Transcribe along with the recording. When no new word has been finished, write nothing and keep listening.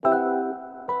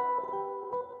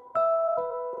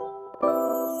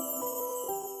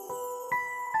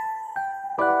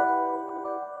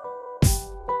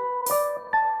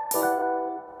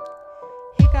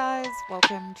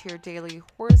welcome to your daily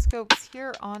horoscopes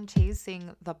here on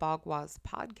Chasing the Bagwas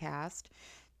podcast.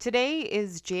 Today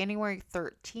is January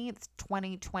 13th,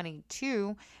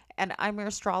 2022, and I'm your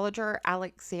astrologer,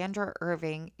 Alexandra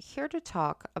Irving, here to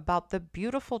talk about the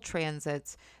beautiful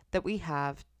transits that we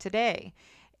have today.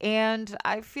 And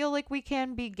I feel like we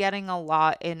can be getting a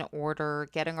lot in order,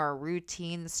 getting our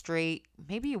routine straight,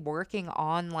 maybe working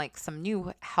on like some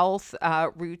new health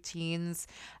routines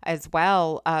as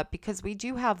well, because we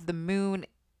do have the moon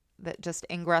that just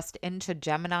ingressed into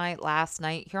Gemini last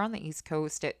night here on the East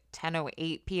Coast at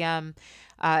 10:08 p.m.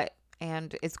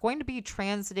 And it's going to be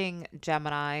transiting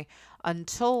Gemini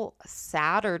until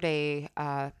Saturday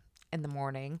in the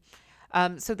morning.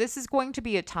 So this is going to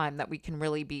be a time that we can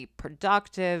really be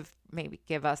productive, maybe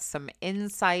give us some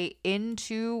insight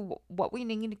into what we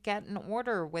need to get in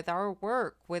order with our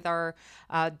work, with our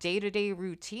day-to-day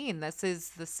routine. This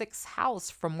is the sixth house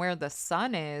from where the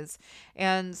sun is.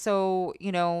 And so,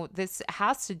 this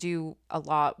has to do a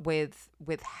lot with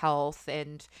health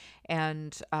and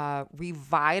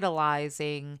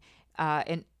revitalizing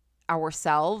and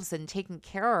ourselves and taking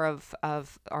care of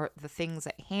the things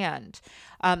at hand.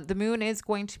 The moon is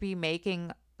going to be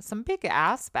making some big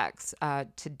aspects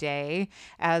today,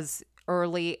 as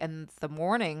early in the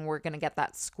morning we're going to get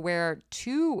that square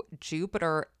to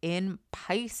Jupiter in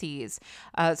Pisces.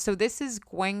 So this is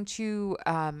going to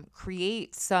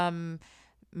create some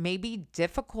maybe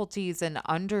difficulties in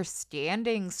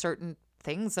understanding certain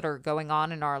things that are going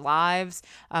on in our lives,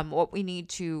 what we need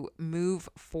to move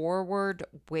forward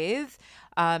with,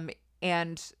 and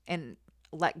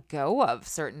let go of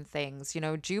certain things.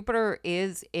 Jupiter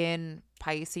is in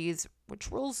Pisces,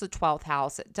 which rules the 12th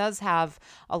house. It does have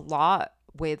a lot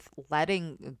with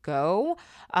letting go,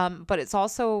 but it's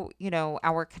also,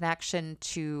 our connection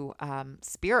to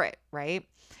spirit, right?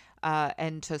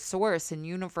 And to source and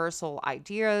universal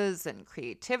ideas and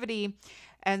creativity.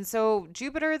 And so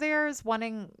Jupiter there is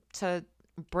wanting to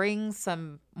bring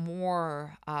some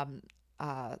more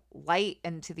light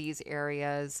into these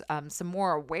areas, some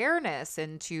more awareness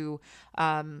into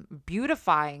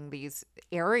beautifying these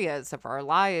areas of our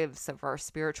lives, of our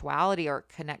spirituality, our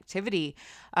connectivity.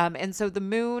 And so the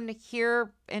moon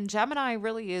here in Gemini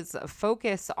really is a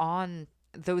focus on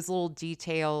those little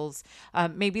details,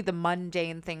 maybe the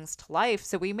mundane things to life.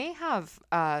 So we may have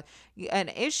an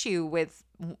issue with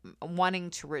wanting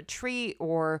to retreat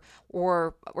or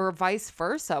vice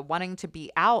versa, wanting to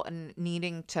be out and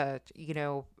needing to,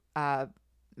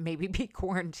 maybe be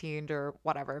quarantined or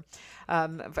whatever,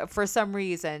 for some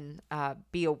reason,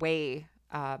 be away.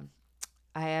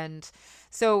 And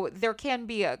so there can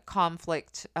be a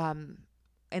conflict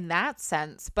in that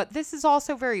sense, but this is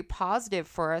also very positive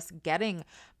for us getting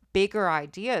bigger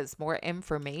ideas, more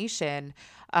information,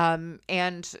 and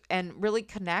really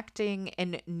connecting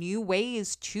in new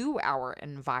ways to our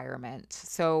environment.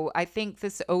 So I think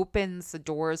this opens the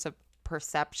doors of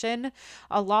perception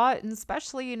a lot, and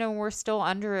especially, we're still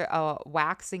under a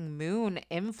waxing moon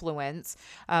influence.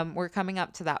 We're coming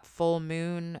up to that full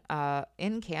moon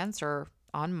in Cancer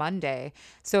on Monday.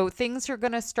 So things are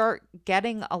going to start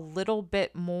getting a little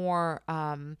bit more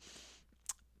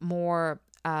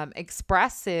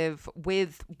expressive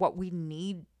with what we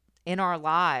need in our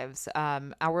lives,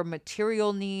 our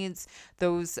material needs,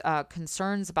 those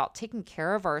concerns about taking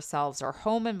care of ourselves, our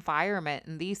home environment,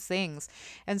 and these things.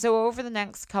 And so over the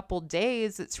next couple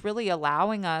days, it's really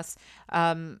allowing us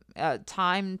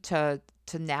time to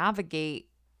navigate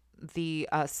the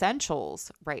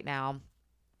essentials right now.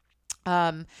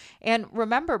 And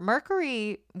remember,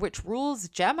 Mercury, which rules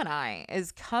Gemini,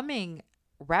 is coming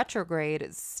retrograde.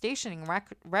 It's stationing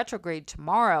retrograde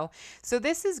tomorrow. So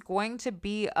this is going to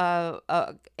be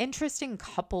a interesting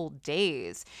couple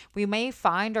days. We may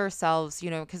find ourselves,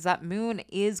 because that moon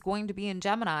is going to be in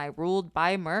Gemini, ruled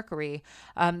by Mercury.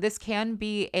 This can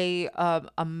be a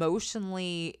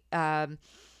emotionally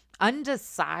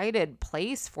undecided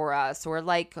place for us, or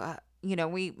like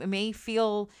we may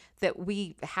feel that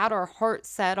we had our heart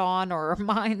set on or our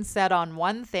mind set on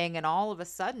one thing, and all of a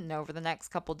sudden over the next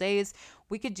couple days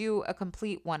we could do a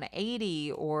complete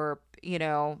 180, or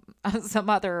some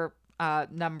other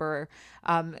number.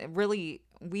 Really,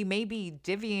 we may be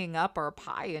divvying up our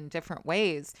pie in different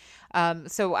ways.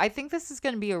 So I think this is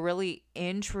going to be a really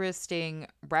interesting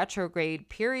retrograde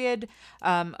period.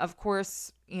 Of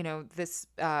course, this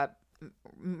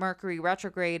Mercury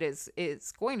retrograde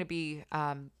is going to be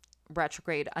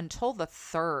retrograde until the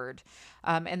 3rd.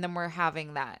 And then we're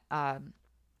having that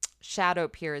shadow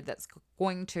period that's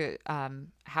going to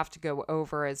have to go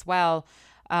over as well.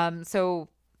 So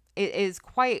it is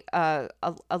quite a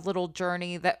little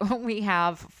journey that we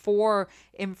have for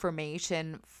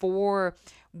information, for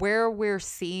where we're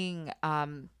seeing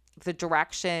the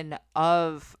direction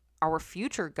of our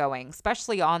future going,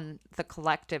 especially on the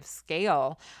collective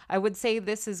scale. I would say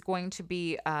this is going to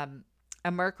be a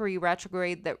Mercury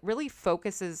retrograde that really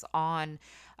focuses on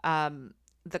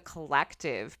the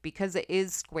collective because it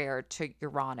is square to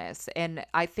Uranus. And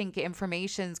I think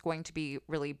information is going to be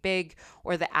really big,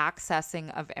 or the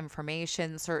accessing of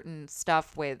information, certain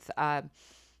stuff with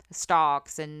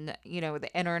stocks and, the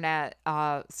internet,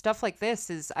 stuff like this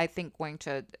is, I think, going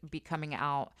to be coming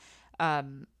out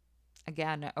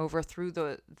again over through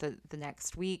the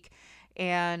next week.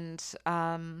 And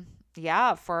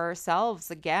yeah, for ourselves,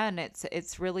 again,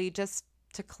 it's really just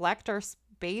to collect our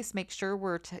space, make sure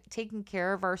we're taking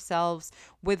care of ourselves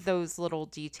with those little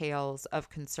details of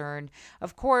concern.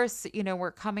 Of course,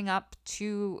 we're coming up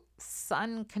to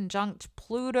Sun conjunct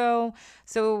Pluto.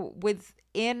 So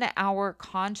within our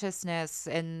consciousness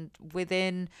and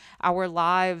within our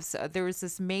lives, there's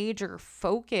this major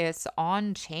focus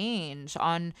on change,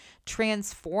 on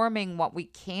transforming what we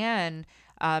can,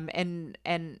 and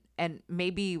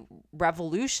maybe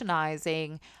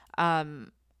revolutionizing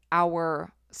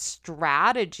our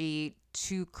strategy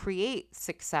to create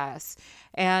success.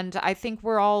 And I think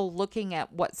we're all looking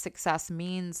at what success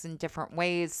means in different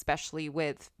ways, especially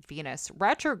with Venus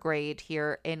retrograde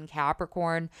here in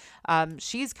Capricorn.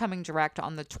 She's coming direct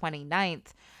on the 29th.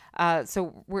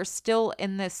 So we're still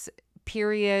in this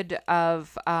period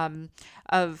of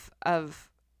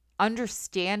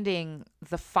understanding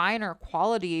the finer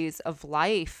qualities of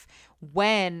life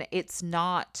when it's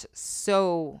not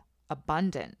so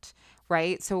abundant,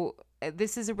 right? So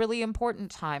this is a really important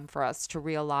time for us to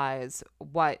realize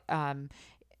what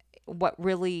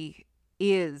really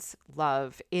is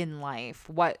love in life,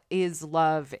 what is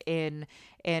love in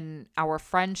our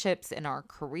friendships, in our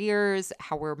careers,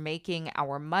 how we're making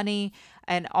our money,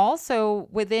 and also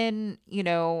within,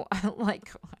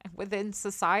 like within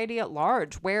society at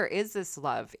large. Where is this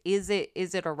love? Is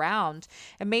it around?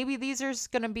 And maybe these are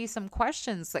going to be some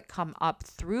questions that come up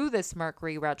through this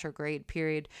Mercury retrograde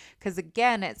period, because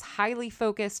again, it's highly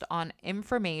focused on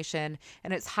information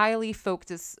and it's highly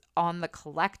focused on the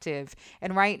collective.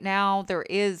 And right now there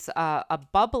is a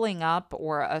bubbling up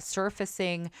or a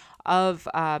surfacing of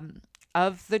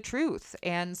the truth.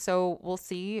 And so we'll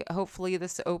see. Hopefully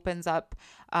this opens up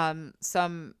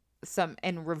some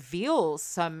and reveals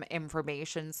some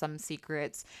information, some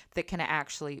secrets that can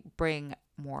actually bring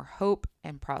more hope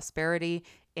and prosperity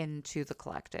into the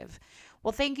collective.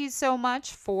 Well, thank you so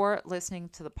much for listening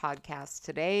to the podcast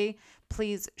today.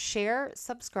 Please share,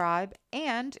 subscribe,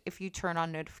 and if you turn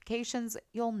on notifications,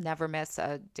 you'll never miss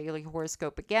a daily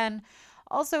horoscope again.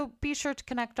 Also, be sure to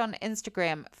connect on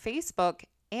Instagram, Facebook,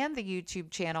 and the YouTube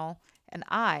channel, and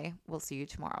I will see you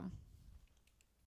tomorrow.